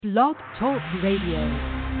Blog Talk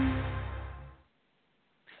Radio.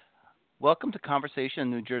 Welcome to Conversation on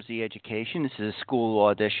New Jersey Education. This is a school law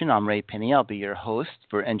edition. I'm Ray Pinney. I'll be your host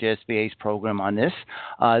for NJSBA's program on this.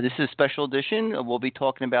 This is a special edition. We'll be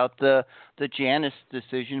talking about the Janus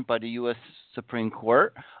decision by the U.S. Supreme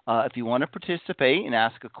Court. If you want to participate and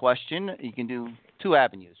ask a question, you can do two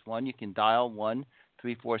avenues. One, you can dial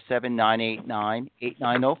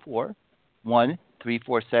 1-347-989-8904,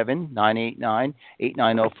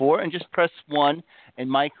 1-347-989-8904, and just press 1, and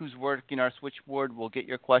Mike, who's working our switchboard, will get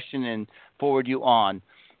your question and forward you on.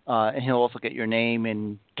 And he'll also get your name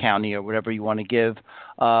and county or whatever you want to give.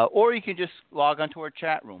 Or you can just log onto our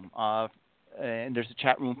chat room. And there's a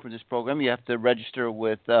chat room for this program. You have to register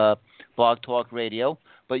with Blog Talk Radio,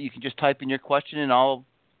 but you can just type in your question and or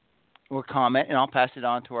comment, and I'll pass it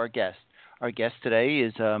on to our guest. Our guest today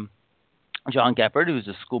is John Geppert, who's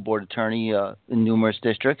a school board attorney in numerous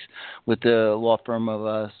districts with the law firm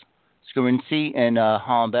of Scarinci and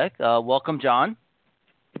Hollenbeck. Welcome, John.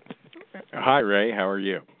 Hi, Ray. How are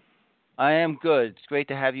you? I am good. It's great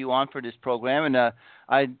to have you on for this program. And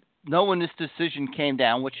I know when this decision came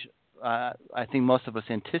down, which I think most of us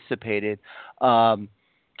anticipated,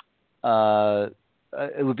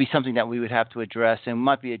 it would be something that we would have to address and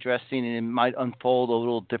might be addressing, and it might unfold a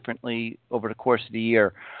little differently over the course of the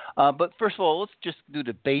year. But first of all, let's just do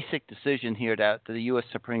the basic decision here that the U.S.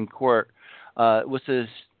 Supreme Court was to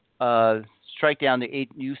strike down the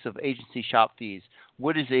use of agency shop fees.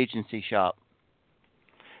 What is agency shop?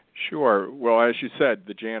 Sure. Well, as you said,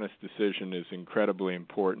 the Janus decision is incredibly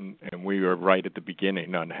important, and we are right at the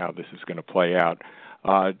beginning on how this is going to play out.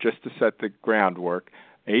 Just to set the groundwork,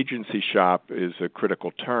 agency shop is a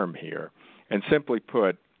critical term here. And simply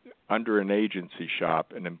put, under an agency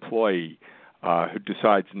shop, an employee who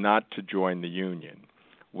decides not to join the union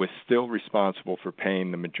was still responsible for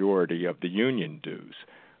paying the majority of the union dues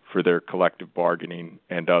for their collective bargaining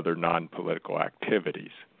and other non-political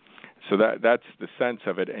activities. So that's the sense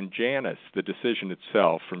of it. And Janus, the decision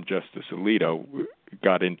itself from Justice Alito,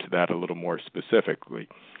 got into that a little more specifically,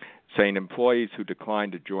 saying employees who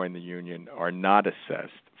decline to join the union are not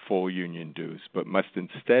assessed full union dues, but must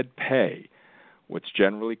instead pay what's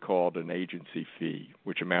generally called an agency fee,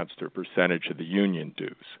 which amounts to a percentage of the union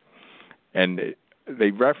dues. And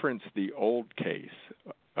they referenced the old case,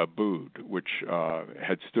 Abood, which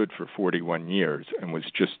had stood for 41 years and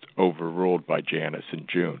was just overruled by Janus in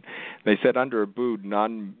June. They said under Abood,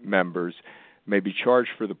 non-members may be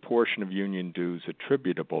charged for the portion of union dues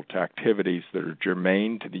attributable to activities that are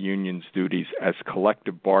germane to the union's duties as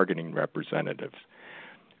collective bargaining representatives.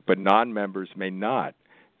 But non-members may not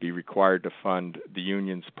be required to fund the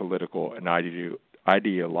union's political and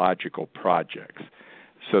ideological projects.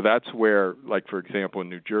 So that's where, like, for example, in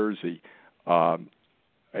New Jersey, a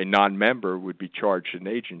non-member would be charged an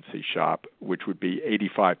agency shop, which would be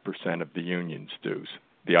 85% of the union's dues.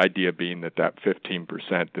 The idea being that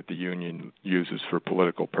 15% that the union uses for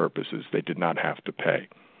political purposes, they did not have to pay.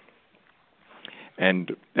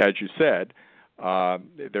 And as you said,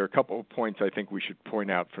 there are a couple of points I think we should point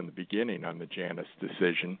out from the beginning on the Janus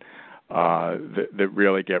decision that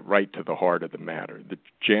really get right to the heart of the matter. The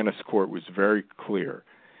Janus court was very clear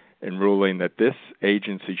in ruling that this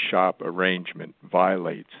agency shop arrangement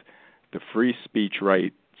violates the free speech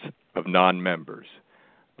rights of non-members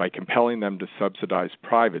by compelling them to subsidize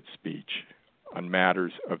private speech on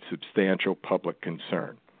matters of substantial public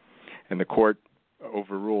concern. And the court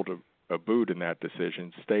overruled Abood in that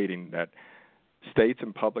decision, stating that states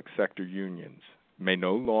and public sector unions may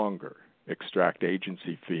no longer extract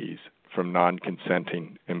agency fees from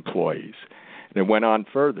non-consenting employees. And it went on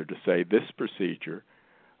further to say this procedure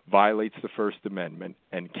violates the First Amendment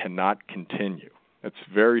and cannot continue. That's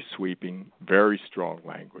very sweeping, very strong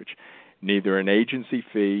language. Neither an agency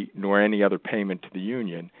fee nor any other payment to the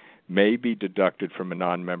union may be deducted from a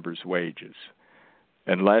non-member's wages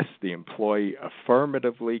unless the employee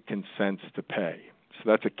affirmatively consents to pay. So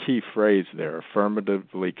that's a key phrase there,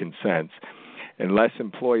 affirmatively consents. Unless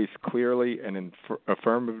employees clearly and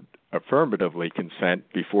affirmatively consent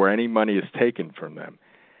before any money is taken from them,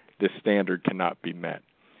 this standard cannot be met.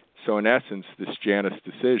 So in essence, this Janus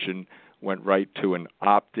decision went right to an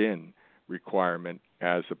opt-in requirement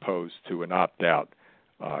as opposed to an opt-out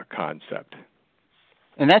concept.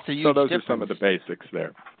 And that's a huge So those difference. are some of the basics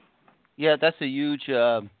there. Yeah, that's a huge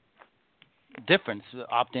difference,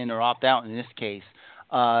 opt-in or opt-out in this case.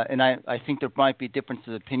 And I think there might be a difference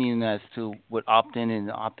of opinion as to what opt-in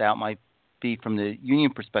and opt-out might be from the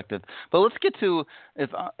union perspective. But let's get to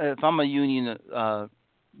if I'm a union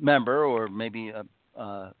member or maybe a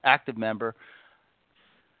active member,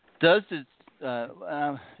 does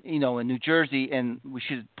in New Jersey, and we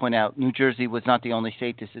should point out, New Jersey was not the only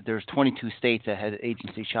state. There's 22 states that had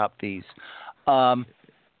agency shop fees.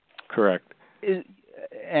 Correct.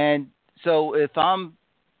 And so, if I'm,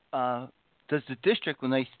 does the district,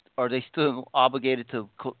 are they still obligated to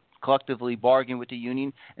collectively bargain with the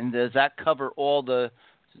union, and does that cover all the?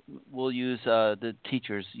 We'll use the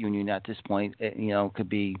teachers union at this point. Could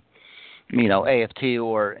be, AFT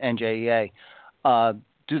or NJEA. Are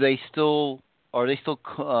they still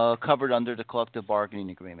covered under the collective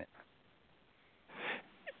bargaining agreement?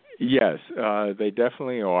 Yes, they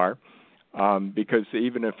definitely are, because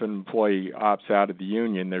even if an employee opts out of the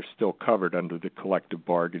union, they're still covered under the collective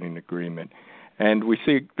bargaining agreement. And we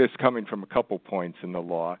see this coming from a couple points in the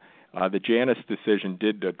law. The Janus decision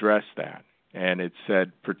did address that, and it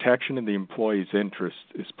said protection of the employee's interest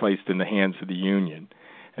is placed in the hands of the union,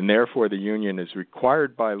 and therefore the union is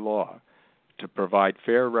required by law to provide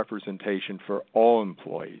fair representation for all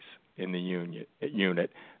employees in the unit,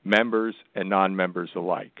 members and non-members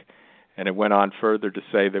alike. And it went on further to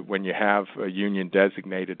say that when you have a union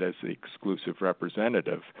designated as the exclusive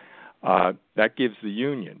representative, that gives the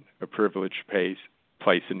union a privileged place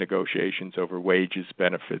in negotiations over wages,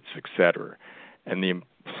 benefits, etc., and the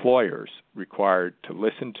employers required to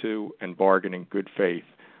listen to and bargain in good faith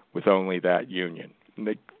with only that union. And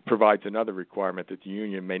it provides another requirement that the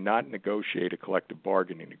union may not negotiate a collective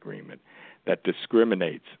bargaining agreement that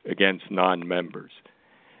discriminates against non-members.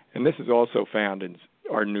 And this is also found in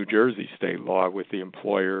our New Jersey state law with the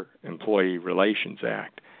Employer-Employee Relations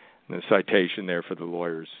Act. And the citation there for the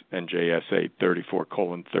lawyers, NJSA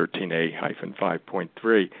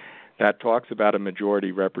 34:13A-5.3, that talks about a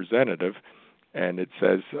majority representative, and it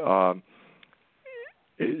says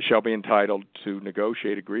it shall be entitled to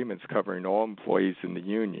negotiate agreements covering all employees in the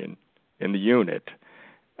unit,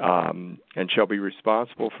 and shall be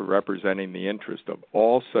responsible for representing the interest of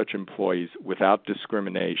all such employees without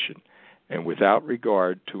discrimination and without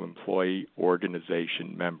regard to employee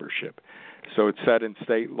organization membership. So it's said in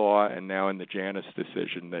state law and now in the Janus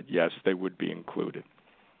decision that, yes, they would be included.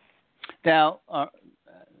 Now,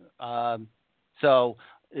 so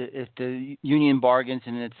if the union bargains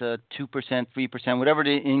and it's a 2%, 3%, whatever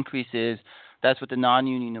the increase is, that's what the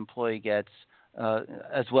non-union employee gets,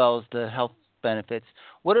 as well as the health benefits.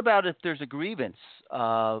 What about if there's a grievance?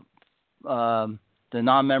 The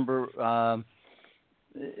non-member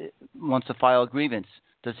wants to file a grievance.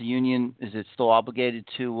 Does the union, is it still obligated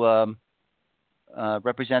to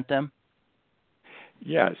represent them?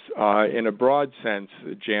 Yes. In a broad sense,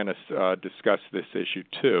 Janus discussed this issue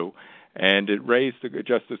too, and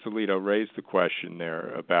Justice Alito raised the question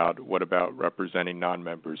there about what about representing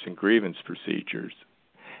non-members in grievance procedures.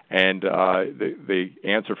 And the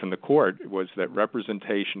answer from the court was that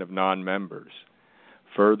representation of non-members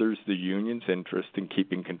furthers the union's interest in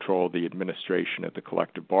keeping control of the administration of the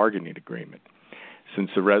collective bargaining agreement,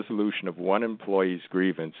 since the resolution of one employee's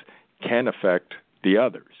grievance can affect the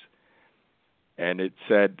others. And it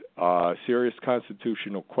said serious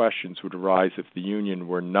constitutional questions would arise if the union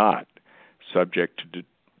were not subject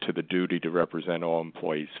to the duty to represent all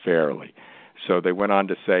employees fairly. So they went on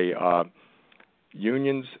to say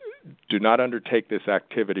unions do not undertake this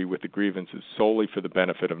activity with the grievances solely for the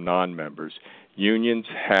benefit of non-members. Unions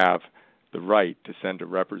have the right to send a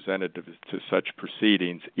representative to such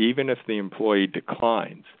proceedings, even if the employee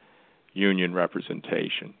declines union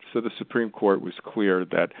representation. So the Supreme Court was clear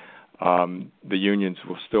that the unions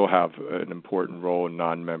will still have an important role in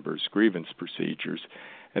non-members' grievance procedures.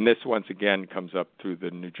 And this, once again, comes up through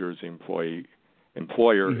the New Jersey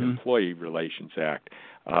Employer-Employee Relations Act,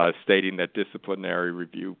 stating that disciplinary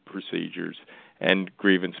review procedures and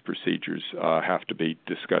grievance procedures have to be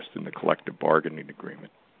discussed in the collective bargaining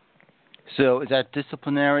agreement. So is that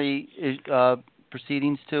disciplinary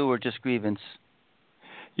proceedings too, or just grievance?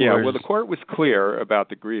 Yeah, well, the court was clear about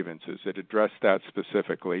the grievances. It addressed that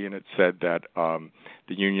specifically, and it said that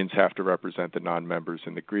the unions have to represent the non-members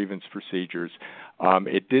in the grievance procedures.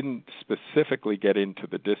 It didn't specifically get into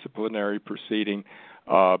the disciplinary proceeding,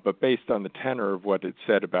 but based on the tenor of what it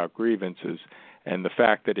said about grievances and the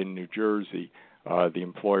fact that in New Jersey the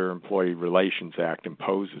Employer-Employee Relations Act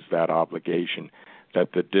imposes that obligation,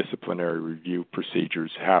 that the disciplinary review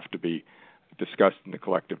procedures have to be discussed in the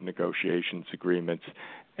collective negotiations agreements,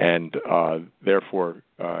 and therefore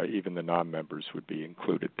even the non-members would be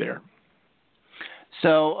included there.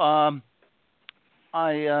 So I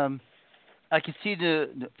can see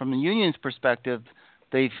from the union's perspective,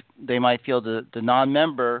 they might feel the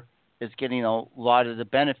non-member is getting a lot of the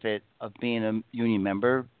benefit of being a union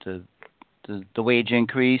member, the wage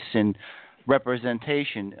increase and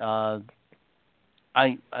representation.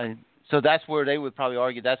 So that's where they would probably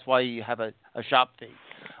argue that's why you have a shop fee.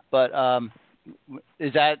 But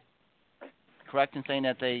is that correct in saying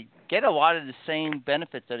that they get a lot of the same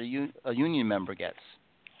benefits that a union member gets?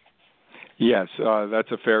 Yes,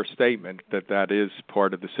 that's a fair statement, that is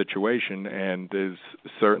part of the situation and is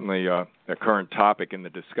certainly a current topic in the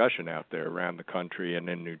discussion out there around the country and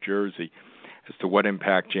in New Jersey as to what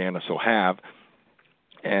impact Janus will have,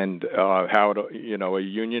 and how a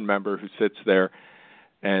union member who sits there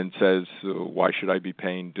and says, why should I be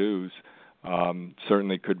paying dues,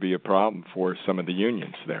 certainly could be a problem for some of the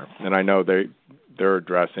unions there. And I know they're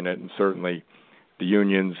addressing it, and certainly the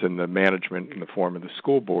unions and the management in the form of the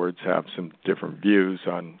school boards have some different views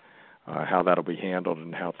on how that'll be handled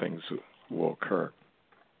and how things will occur.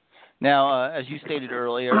 Now, as you stated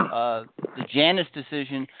earlier, the Janus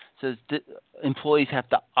decision says employees have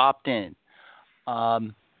to opt in.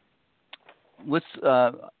 What's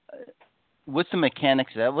the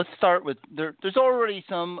mechanics of that? Let's start with there's already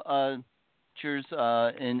some teachers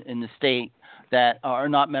in the state that are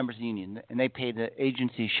not members of the union, and they pay the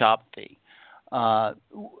agency shop fee. Are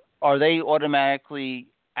they automatically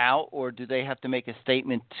out, or do they have to make a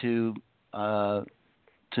statement to the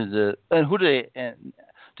who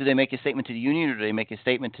do they make a statement to the union, or do they make a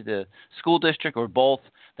statement to the school district, or both,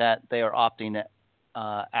 that they are opting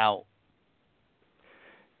out?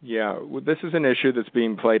 Yeah, well, this is an issue that's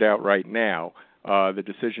being played out right now. The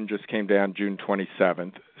decision just came down June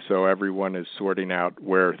 27th, so everyone is sorting out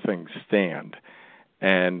where things stand.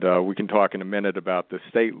 And we can talk in a minute about the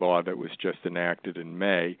state law that was just enacted in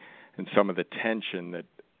May and some of the tension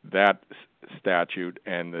that statute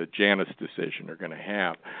and the Janus decision are going to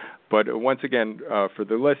have. But once again, for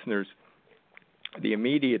the listeners, the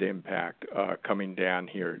immediate impact coming down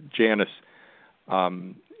here, Janus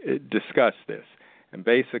discussed this. And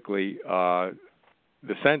basically,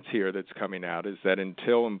 the sense here that's coming out is that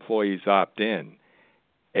until employees opt in,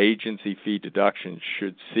 agency fee deductions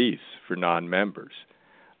should cease for non-members.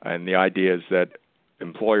 And the idea is that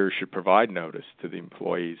employers should provide notice to the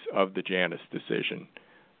employees of the Janus decision.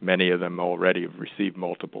 Many of them already have received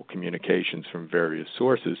multiple communications from various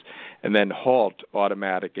sources, and then halt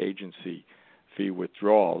automatic agency fee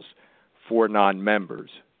withdrawals for non-members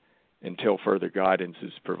until further guidance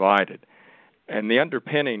is provided. And the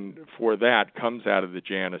underpinning for that comes out of the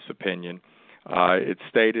Janus opinion. It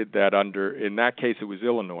stated that in that case it was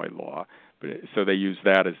Illinois law, so they used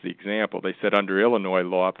that as the example. They said under Illinois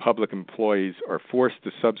law, public employees are forced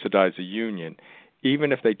to subsidize a union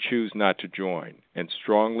even if they choose not to join, and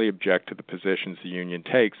strongly object to the positions the union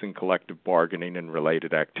takes in collective bargaining and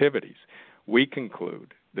related activities. We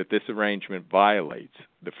conclude that this arrangement violates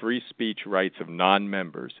the free speech rights of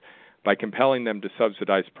non-members by compelling them to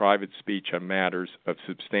subsidize private speech on matters of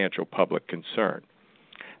substantial public concern.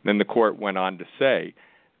 Then the court went on to say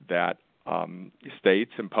that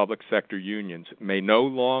states and public sector unions may no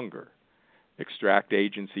longer extract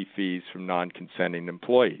agency fees from non-consenting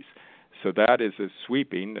employees. So that is as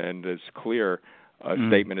sweeping and as clear a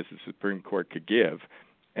statement as the Supreme Court could give.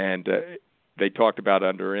 And they talked about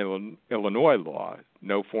under Illinois law,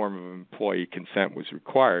 no form of employee consent was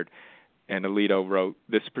required. And Alito wrote,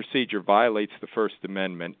 this procedure violates the First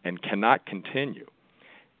Amendment and cannot continue.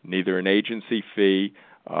 Neither an agency fee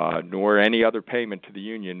nor any other payment to the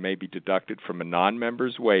union may be deducted from a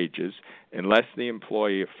non-member's wages unless the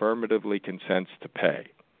employee affirmatively consents to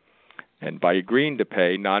pay. And by agreeing to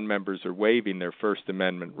pay, non-members are waiving their First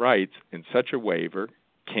Amendment rights, and such a waiver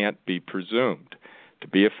can't be presumed. To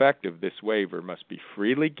be effective, this waiver must be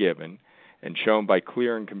freely given and shown by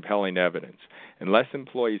clear and compelling evidence. Unless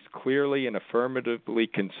employees clearly and affirmatively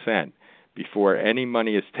consent before any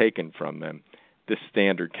money is taken from them, this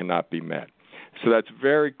standard cannot be met. So that's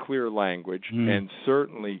very clear language and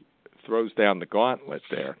certainly throws down the gauntlet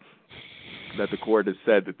there that the court has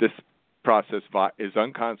said that this process is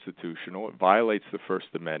unconstitutional, it violates the First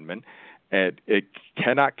Amendment, and it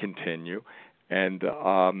cannot continue, and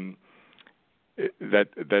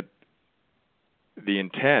that the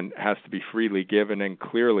intent has to be freely given and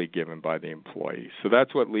clearly given by the employee. So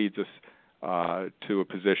that's what leads us to a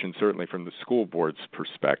position, certainly from the school board's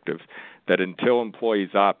perspective, that until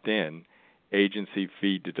employees opt in, agency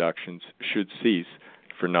fee deductions should cease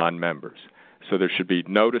for non-members. So there should be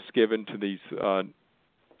notice given to these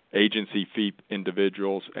agency fee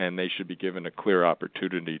individuals, and they should be given a clear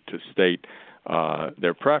opportunity to state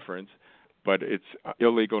their preference, but it's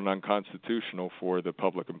illegal and unconstitutional for the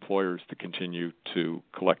public employers to continue to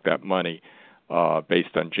collect that money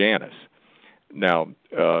based on Janus. Now,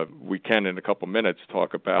 we can in a couple minutes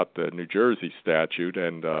talk about the New Jersey statute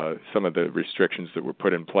and some of the restrictions that were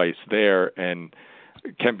put in place there and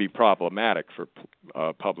can be problematic for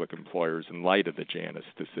public employers in light of the Janus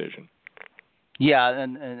decision. Yeah,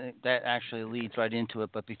 and that actually leads right into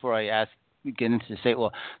it. But before I get into the state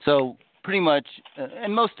law, so pretty much,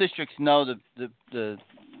 and most districts know the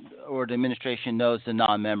administration knows the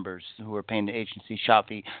non-members who are paying the agency shop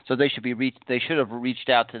fee, so they should have reached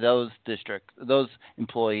out to those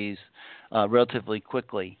employees relatively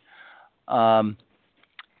quickly. Now,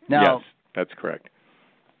 yes, that's correct.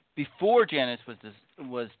 Before Janus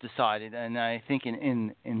was decided, and I think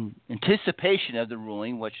in anticipation of the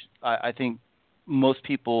ruling, which I think most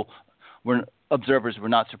observers were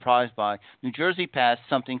not surprised by, New Jersey passed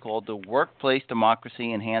something called the Workplace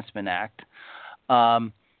Democracy Enhancement Act.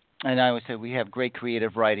 And I would say we have great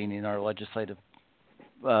creative writing in our legislative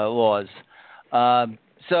laws.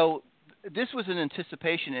 So this was an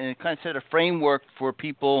anticipation, and it kind of set a framework for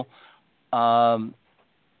people opting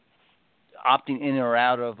in or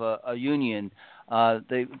out of a union.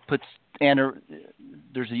 They put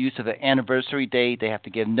there's a use of an anniversary date. They have to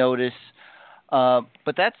give notice.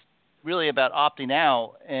 But that's really about opting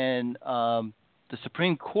out. And the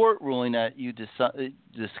Supreme Court ruling that you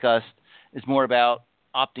discussed is more about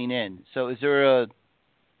opting in. So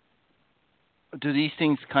do these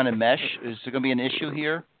things kind of mesh? Is there going to be an issue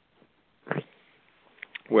here?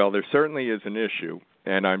 Well, there certainly is an issue,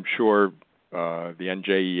 and I'm sure the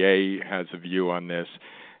NJEA has a view on this,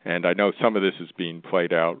 and I know some of this is being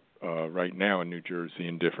played out right now in New Jersey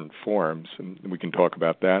in different forums, and we can talk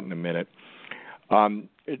about that in a minute.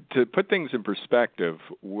 To put things in perspective,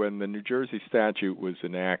 when the New Jersey statute was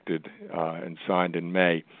enacted and signed in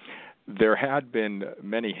May, there had been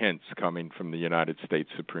many hints coming from the United States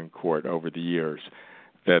Supreme Court over the years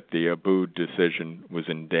that the Abood decision was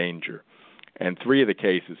in danger. And three of the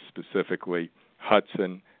cases, specifically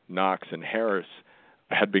Hudson, Knox, and Harris,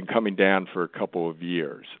 had been coming down for a couple of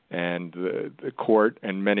years. And the court,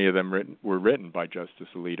 and many of them were written by Justice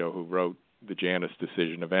Alito, who wrote the Janus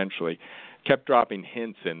decision eventually, kept dropping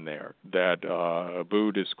hints in there that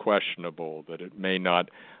Abood is questionable, that it may not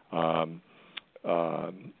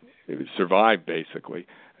survive, basically.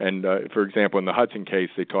 And, for example, in the Hudson case,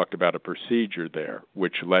 they talked about a procedure there,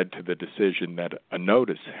 which led to the decision that a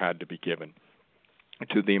notice had to be given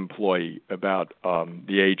to the employee about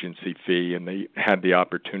the agency fee, and they had the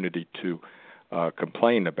opportunity to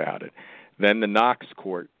complain about it. Then the Knox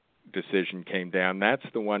court decision came down. That's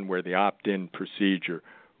the one where the opt-in procedure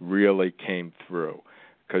really came through,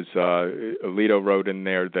 because Alito wrote in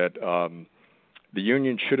there that the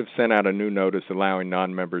union should have sent out a new notice allowing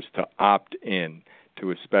non-members to opt in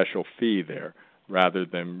to a special fee there rather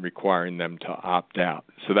than requiring them to opt out.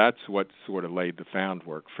 So that's what sort of laid the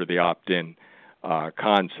groundwork for the opt-in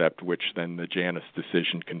concept, which then the Janus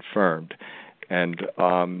decision confirmed. And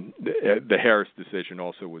the Harris decision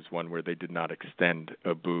also was one where they did not extend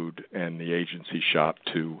Abood and the agency shop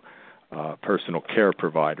to personal care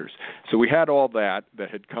providers. So we had all that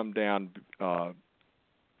had come down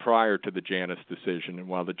prior to the Janus decision. And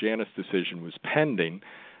while the Janus decision was pending,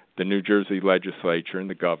 the New Jersey legislature and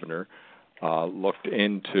the governor looked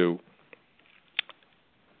into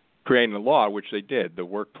creating a law, which they did, the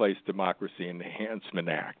Workplace Democracy Enhancement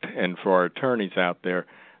Act. And for our attorneys out there,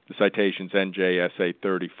 the citation's NJSA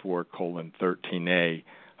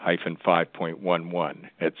 34:13A-5.11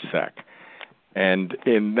 et sec. And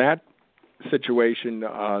in that situation,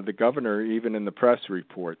 the governor, even in the press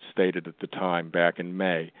report, stated at the time, back in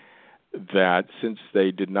May, that since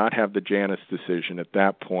they did not have the Janus decision at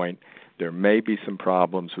that point, there may be some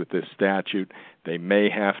problems with this statute. They may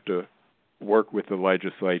have to work with the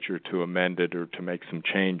legislature to amend it or to make some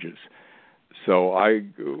changes. So I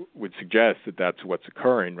would suggest that that's what's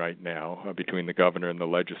occurring right now between the governor and the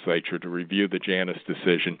legislature to review the Janus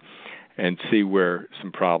decision and see where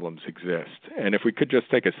some problems exist. And if we could just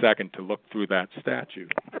take a second to look through that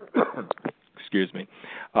statute, excuse me,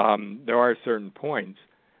 there are certain points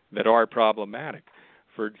that are problematic.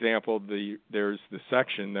 For example, there's the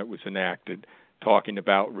section that was enacted talking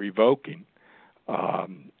about revoking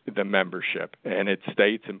the membership, and it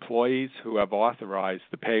states employees who have authorized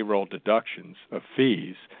the payroll deductions of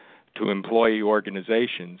fees to employee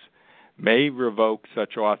organizations may revoke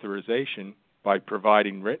such authorization by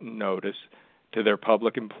providing written notice to their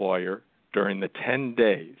public employer during the 10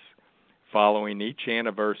 days following each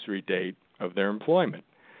anniversary date of their employment.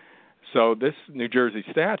 So this New Jersey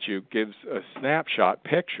statute gives a snapshot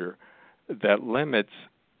picture that limits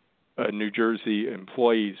a New Jersey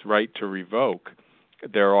employee's right to revoke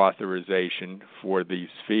their authorization for these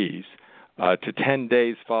fees to 10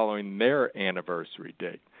 days following their anniversary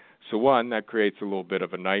date. So one, that creates a little bit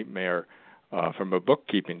of a nightmare from a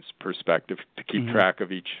bookkeeping perspective to keep track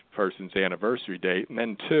of each person's anniversary date. And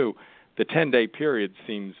then, two, the 10-day period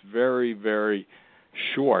seems very, very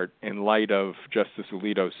short in light of Justice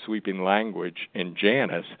Alito's sweeping language in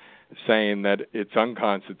Janus saying that it's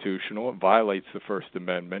unconstitutional, it violates the First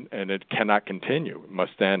Amendment, and it cannot continue. It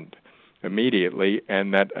must end immediately,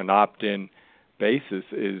 and that an opt-in basis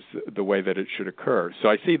is the way that it should occur. So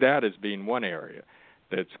I see that as being one area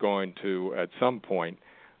that's going to, at some point,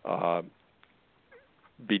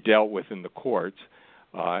 be dealt with in the courts,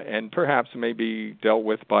 and perhaps maybe dealt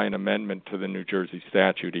with by an amendment to the New Jersey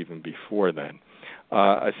statute even before then.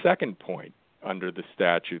 A second point under the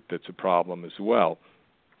statute that's a problem as well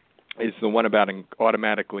is the one about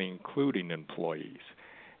automatically including employees.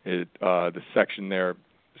 The section there,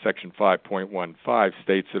 Section 5.15,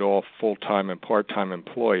 states that all full-time and part-time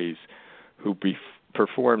employees who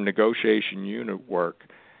perform negotiation unit work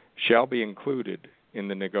shall be included in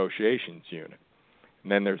the negotiations unit.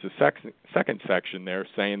 And then there's a second section there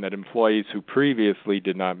saying that employees who previously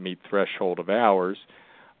did not meet threshold of hours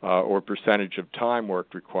or percentage of time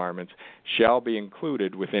worked requirements shall be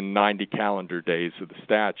included within 90 calendar days of the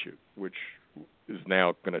statute, which is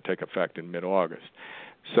now going to take effect in mid-August.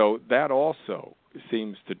 So that also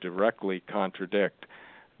seems to directly contradict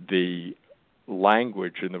the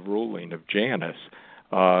language in the ruling of Janus,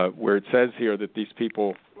 where it says here that these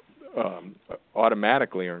people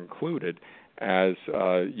automatically are included as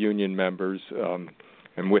union members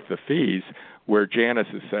and with the fees, where Janus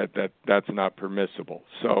has said that that's not permissible.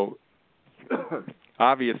 So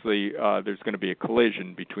obviously there's going to be a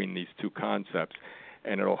collision between these two concepts,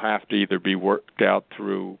 and it'll have to either be worked out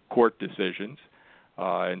through court decisions,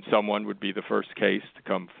 and someone would be the first case to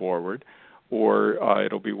come forward, or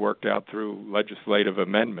it'll be worked out through legislative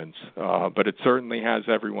amendments. But it certainly has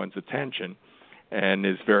everyone's attention and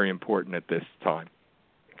is very important at this time.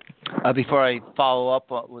 Before I follow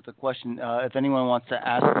up with a question, if anyone wants to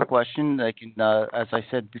ask a question, they can, as I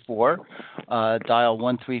said before, dial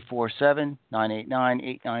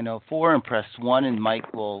 1-347-989-8904 and press 1, and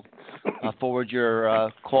Mike will forward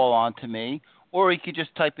your call on to me. Or you could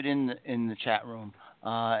just type it in the chat room,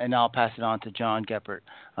 and I'll pass it on to John Geppert.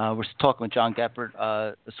 We're talking with John Geppert,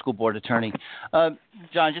 a school board attorney. John,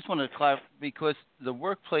 I just want to clarify, because the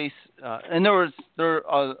workplace, and there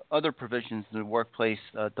are other provisions in the Workplace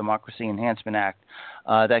Democracy Enhancement Act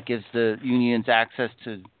that gives the unions access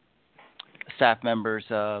to staff members'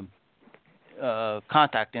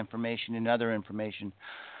 contact information and other information.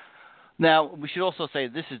 Now, we should also say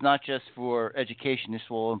this is not just for education. This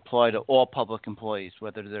will apply to all public employees,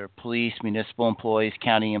 whether they're police, municipal employees,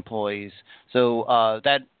 county employees. So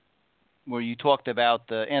that, where you talked about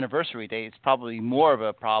the anniversary date, it's probably more of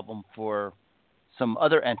a problem for some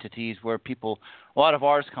other entities where people, a lot of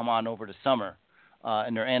ours come on over the summer,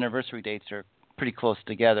 and their anniversary dates are pretty close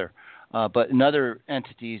together. But in other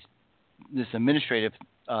entities, this administrative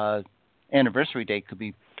anniversary date could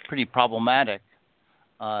be pretty problematic.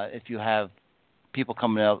 If you have people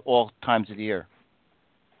coming out all times of the year.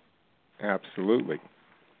 Absolutely.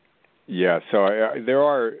 Yeah, so there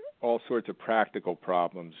are all sorts of practical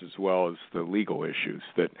problems as well as the legal issues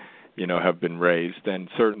that, have been raised,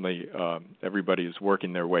 and certainly everybody is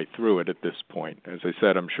working their way through it at this point. As I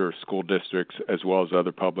said, I'm sure school districts as well as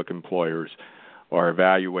other public employers are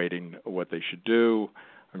evaluating what they should do.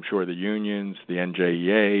 I'm sure the unions, the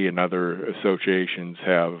NJEA, and other associations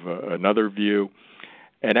have another view.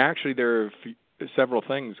 And actually, there are several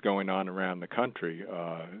things going on around the country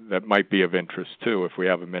that might be of interest, too, if we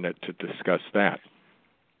have a minute to discuss that.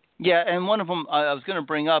 Yeah, and one of them I was going to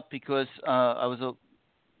bring up because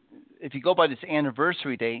if you go by this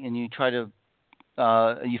anniversary date and you try to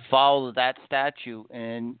you follow that statute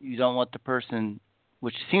and you don't want the person,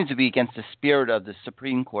 which seems to be against the spirit of the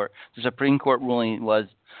Supreme Court. The Supreme Court ruling was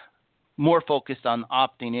more focused on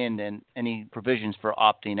opting in than any provisions for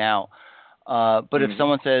opting out. But if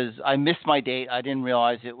someone says, I missed my date, I didn't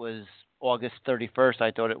realize it was August 31st,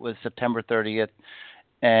 I thought it was September 30th,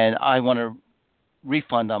 and I want to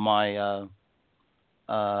refund on my, I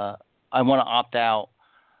want to opt out,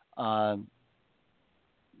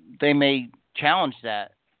 they may challenge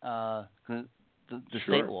that, the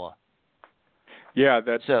state law. Yeah,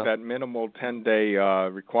 that minimal 10-day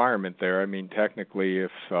requirement there. I mean, technically,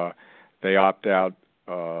 if they opt out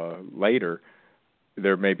later,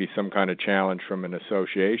 there may be some kind of challenge from an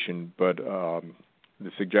association, but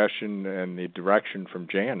the suggestion and the direction from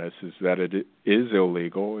Janus is that it is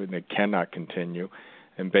illegal and it cannot continue.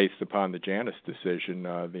 And based upon the Janus decision,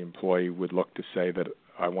 the employee would look to say that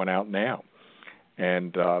I want out now.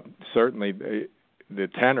 And certainly the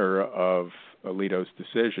tenor of Alito's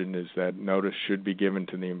decision is that notice should be given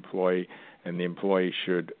to the employee, and the employee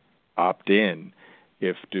should opt in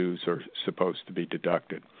if dues are supposed to be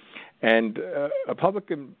deducted. And a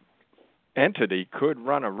public entity could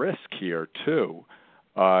run a risk here, too,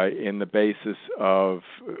 in the basis of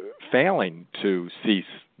failing to cease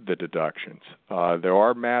the deductions. There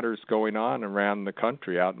are matters going on around the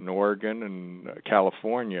country, out in Oregon and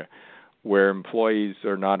California, where employees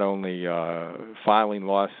are not only filing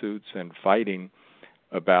lawsuits and fighting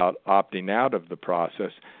about opting out of the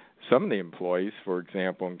process. Some of the employees, for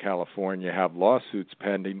example, in California, have lawsuits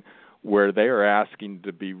pending where they are asking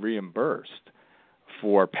to be reimbursed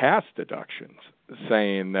for past deductions,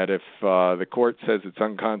 saying that if the court says it's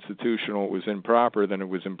unconstitutional, it was improper, then it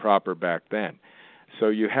was improper back then. So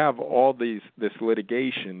you have all this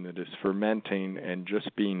litigation that is fermenting and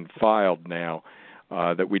just being filed now,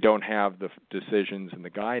 that we don't have the decisions and the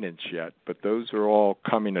guidance yet, but those are all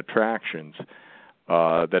coming attractions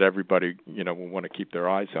that everybody will want to keep their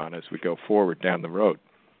eyes on as we go forward down the road.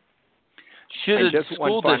 And just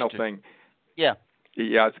one final thing. Yeah.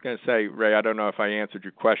 Yeah, I was going to say, Ray, I don't know if I answered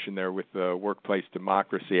your question there with the Workplace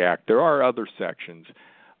Democracy Act. There are other sections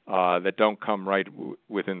that don't come right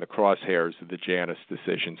within the crosshairs of the Janus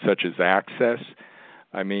decision, such as access.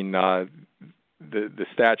 I mean, the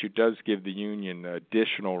statute does give the union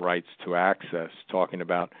additional rights to access, talking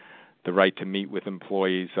about the right to meet with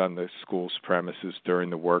employees on the school's premises during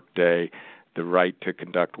the workday, the right to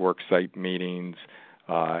conduct worksite meetings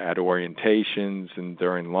at orientations and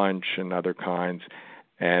during lunch and other kinds,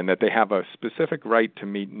 and that they have a specific right to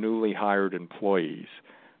meet newly hired employees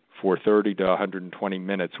for 30 to 120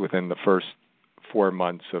 minutes within the first 4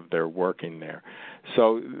 months of their working there.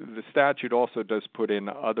 So the statute also does put in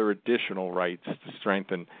other additional rights to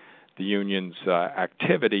strengthen the union's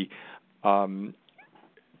activity. And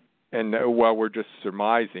while we're just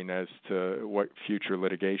surmising as to what future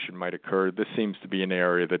litigation might occur, this seems to be an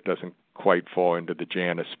area that doesn't quite fall into the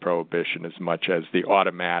Janus prohibition as much as the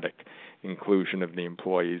automatic inclusion of the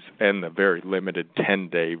employees and the very limited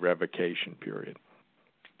 10-day revocation period.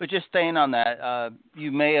 But just staying on that,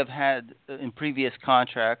 you may have had in previous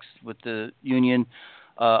contracts with the union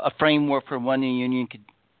a framework for when the union could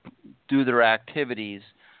do their activities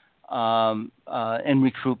and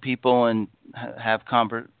recruit people and have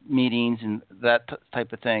meetings and that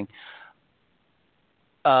type of thing.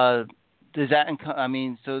 Does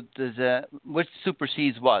that which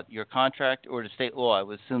supersedes what? Your contract or the state law? I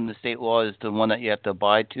would assume the state law is the one that you have to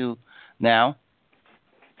abide to now.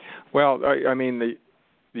 Well, I mean,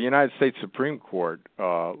 the United States Supreme Court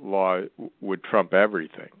law would trump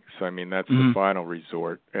everything. So, I mean, that's the final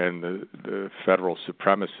resort, and the federal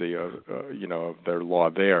supremacy of of their law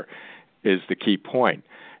there is the key point.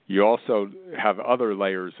 You also have other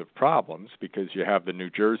layers of problems because you have the New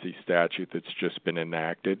Jersey statute that's just been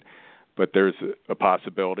enacted, but there's a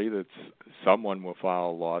possibility that someone will file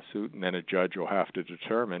a lawsuit, and then a judge will have to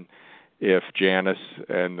determine if Janus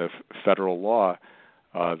and the federal law,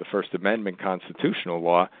 the First Amendment constitutional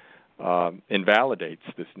law, invalidates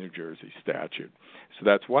this New Jersey statute. So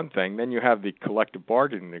that's one thing. Then you have the collective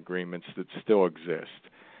bargaining agreements that still exist.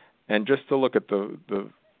 And just to look at the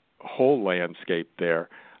whole landscape there,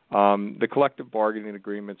 the collective bargaining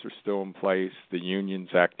agreements are still in place. The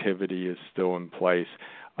union's activity is still in place.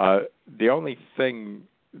 The only thing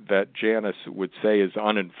that Janus would say is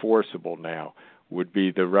unenforceable now would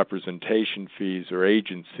be the representation fees or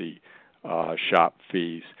agency shop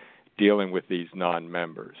fees dealing with these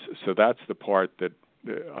non-members. So that's the part that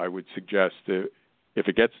I would suggest if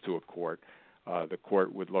it gets to a court, the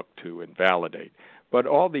court would look to invalidate. But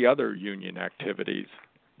all the other union activities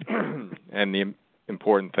and the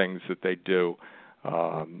important things that they do,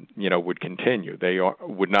 would continue. They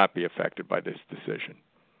would not be affected by this decision.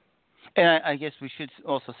 And I guess we should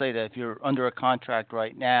also say that if you're under a contract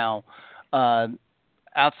right now,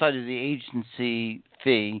 outside of the agency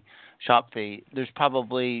fee, shop fee, there's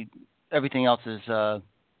probably everything else it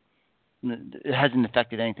hasn't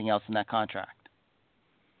affected anything else in that contract.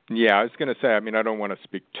 Yeah, I was going to say, I mean, I don't want to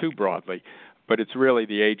speak too broadly, but it's really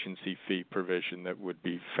the agency fee provision that would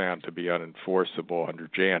be found to be unenforceable under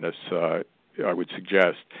Janus, I would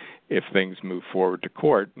suggest, if things move forward to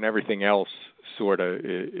court, and everything else sort of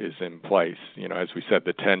is in place. As we said,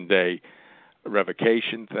 the 10-day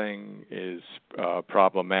revocation thing is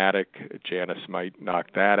problematic. Janus might knock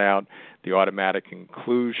that out. The automatic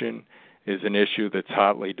inclusion is an issue that's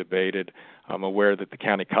hotly debated. I'm aware that the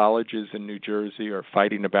county colleges in New Jersey are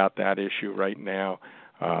fighting about that issue right now,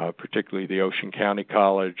 particularly the Ocean County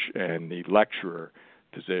College and the lecturer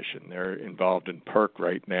position. They're involved in PERC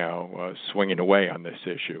right now, swinging away on this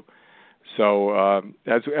issue. So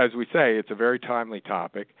as we say, it's a very timely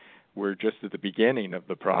topic. We're just at the beginning of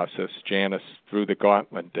the process. Janus threw the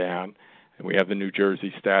gauntlet down, and we have the New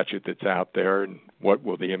Jersey statute that's out there, and what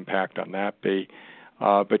will the impact on that be?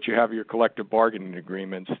 But you have your collective bargaining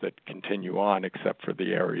agreements that continue on, except for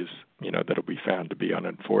the areas, that will be found to be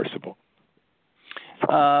unenforceable.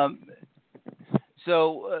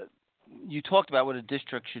 So you talked about what a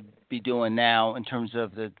district should be doing now in terms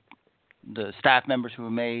of the staff members who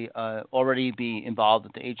may already be involved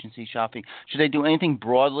with the agency shopping. Should they do anything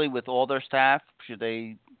broadly with all their staff? Should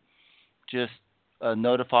they just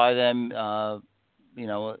notify them,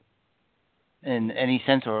 in any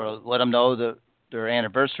sense, or let them know their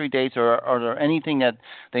anniversary dates, or are there anything that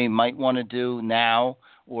they might want to do now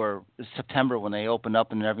or September when they open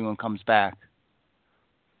up and everyone comes back?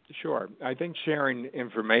 Sure. I think sharing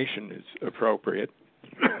information is appropriate.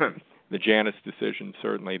 The Janus decision,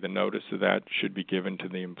 certainly the notice of that should be given to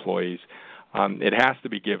the employees. It has to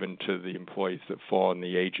be given to the employees that fall in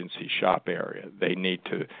the agency shop area. They need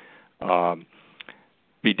to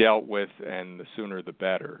be dealt with, and the sooner the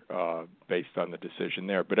better, based on the decision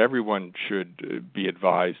there. But everyone should be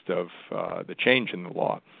advised of the change in the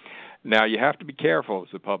law. Now, you have to be careful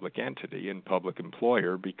as a public entity and public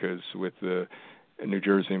employer, because with the New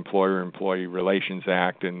Jersey Employer-Employee Relations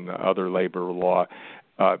Act and other labor law,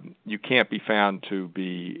 you can't be found to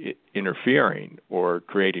be interfering or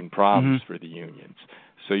creating problems for the unions.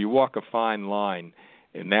 So you walk a fine line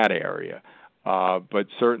in that area. But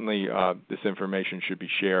certainly this information should be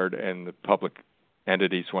shared, and the public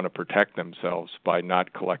entities want to protect themselves by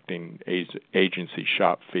not collecting agency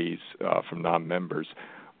shop fees from non-members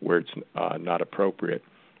where it's not appropriate.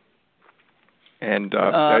 And,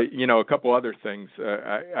 a couple other things.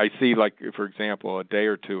 I see, like, for example, a day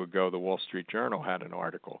or two ago, the Wall Street Journal had an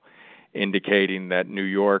article indicating that New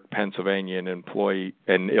York, Pennsylvania,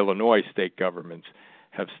 and Illinois state governments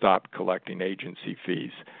have stopped collecting agency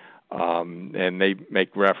fees. And they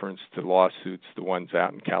make reference to lawsuits, the ones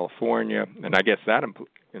out in California. And I guess that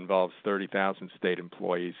involves 30,000 state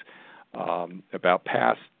employees about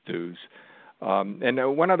past dues.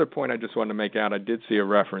 And one other point I just wanted to make out, I did see a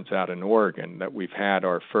reference out in Oregon that we've had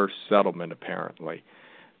our first settlement, apparently,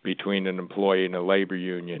 between an employee and a labor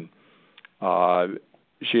union.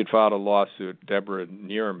 She had filed a lawsuit, Deborah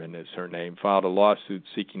Neerman is her name, filed a lawsuit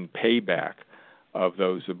seeking payback of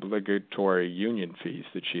those obligatory union fees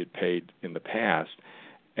that she had paid in the past.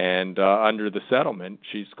 And under the settlement,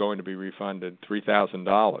 she's going to be refunded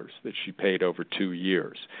 $3,000 that she paid over 2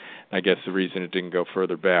 years. I guess the reason it didn't go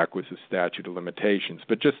further back was the statute of limitations.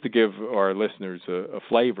 But just to give our listeners a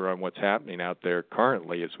flavor on what's happening out there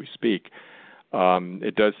currently as we speak,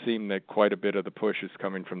 it does seem that quite a bit of the push is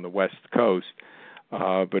coming from the West Coast,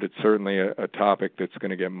 but it's certainly a topic that's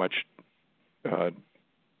going to get much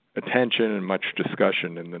attention and much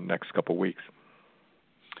discussion in the next couple of weeks.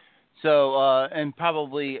 So, and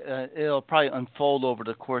probably it'll probably unfold over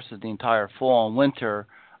the course of the entire fall and winter,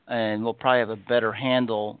 and we'll probably have a better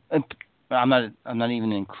handle. And I'm not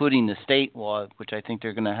even including the state law, which I think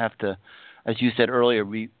they're going to have to, as you said earlier,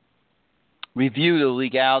 review the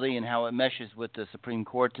legality and how it meshes with the Supreme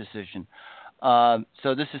Court decision.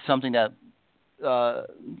 So this is something that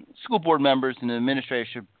school board members and administrators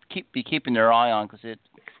should be keeping their eye on, because it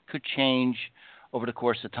could change over the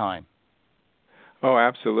course of time. Oh,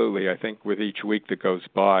 absolutely. I think with each week that goes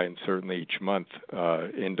by, and certainly each month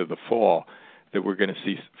into the fall, that we're going to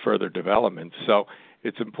see further developments. So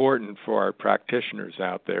it's important for our practitioners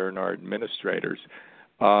out there and our administrators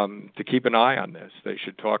to keep an eye on this. They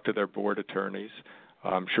should talk to their board attorneys.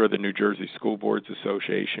 I'm sure the New Jersey School Boards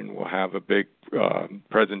Association will have a big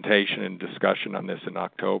presentation and discussion on this in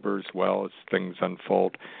October as well as things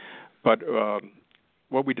unfold. But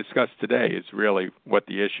what we discussed today is really what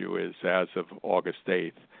the issue is as of August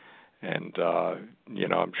 8th. And,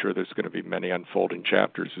 I'm sure there's going to be many unfolding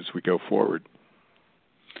chapters as we go forward.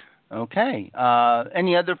 Okay.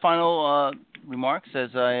 Any other final remarks as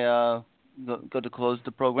I go to close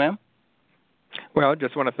the program? Well, I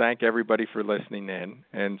just want to thank everybody for listening in,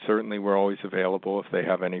 and certainly we're always available if they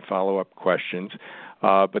have any follow-up questions.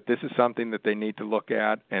 But this is something that they need to look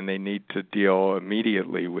at, and they need to deal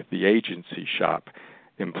immediately with the agency shop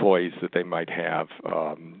employees that they might have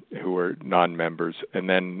who are non-members. And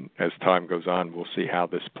then as time goes on, we'll see how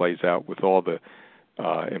this plays out with all the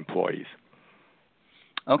employees.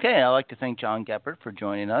 Okay, I'd like to thank John Geppert for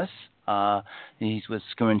joining us. He's with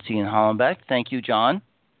Scarinci Hollenbeck. Thank you, John.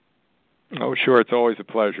 Oh, sure. It's always a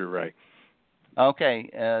pleasure, Ray.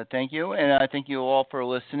 Okay, thank you. And I thank you all for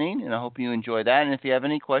listening, and I hope you enjoy that. And if you have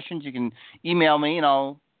any questions, you can email me, and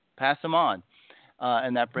I'll pass them on.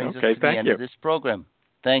 And that brings us to the end of this program.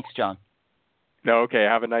 Thanks, John. No, okay.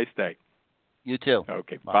 Have a nice day. You too.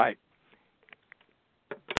 Okay, Bye. bye.